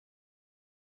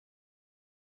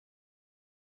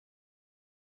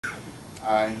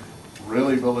I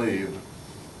really believe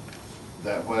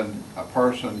that when a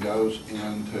person goes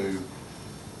into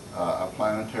a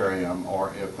planetarium,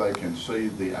 or if they can see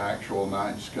the actual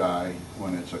night sky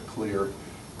when it's a clear,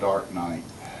 dark night,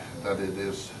 that it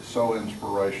is so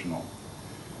inspirational.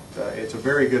 It's a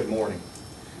very good morning.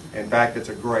 In fact, it's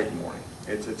a great morning.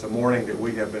 It's a morning that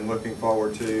we have been looking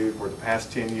forward to for the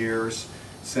past 10 years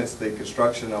since the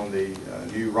construction on the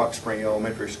new Rock Spring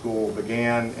Elementary School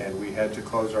began and we had to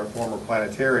close our former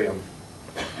planetarium.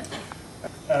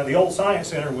 The old Science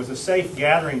Center was a safe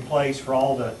gathering place for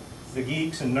all the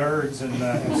geeks and nerds and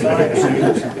science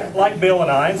students, like Bill and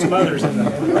I and some others in the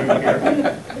room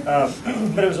here.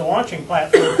 But it was a launching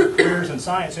platform for careers in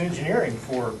science and engineering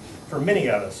for many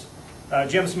of us.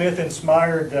 Jim Smith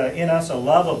inspired in us a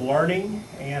love of learning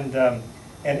and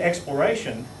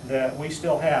exploration that we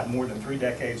still have more than 3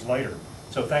 decades later.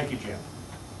 So thank you, Jim.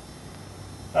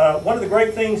 One of the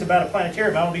great things about a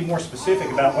planetarium, I want to be more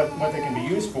specific about what they can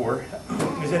be used for,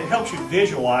 is that it helps you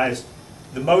visualize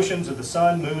the motions of the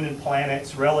sun, moon, and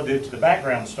planets relative to the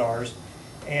background stars.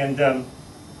 And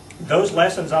those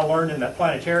lessons I learned in that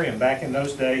planetarium back in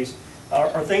those days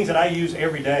are things that I use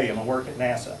every day in my work at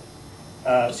NASA.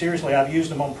 Seriously, I've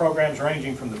used them on programs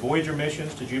ranging from the Voyager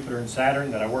missions to Jupiter and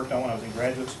Saturn that I worked on when I was in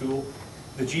graduate school.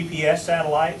 The GPS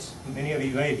satellites, many of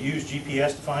you may have used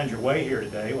GPS to find your way here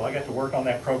today. Well, I got to work on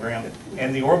that program,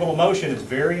 and the orbital motion is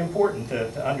very important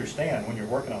to understand when you're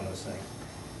working on those things.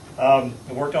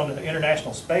 I worked on the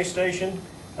International Space Station,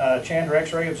 Chandra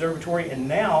X-ray Observatory, and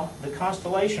now the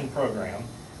Constellation program,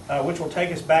 which will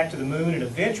take us back to the moon and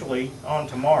eventually on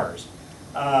to Mars.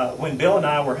 When Bill and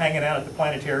I were hanging out at the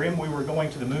planetarium, we were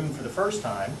going to the moon for the first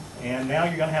time, and now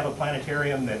you're going to have a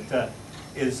planetarium that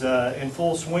is in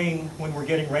full swing when we're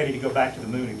getting ready to go back to the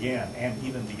moon again, and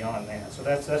even beyond that. So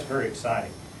that's very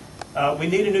exciting. We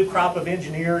need a new crop of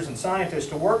engineers and scientists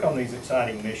to work on these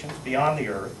exciting missions beyond the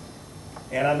Earth,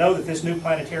 and I know that this new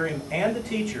planetarium and the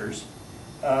teachers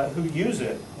who use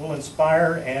it will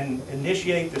inspire and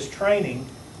initiate this training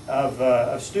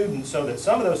of students so that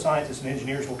some of those scientists and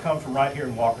engineers will come from right here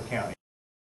in Walker County.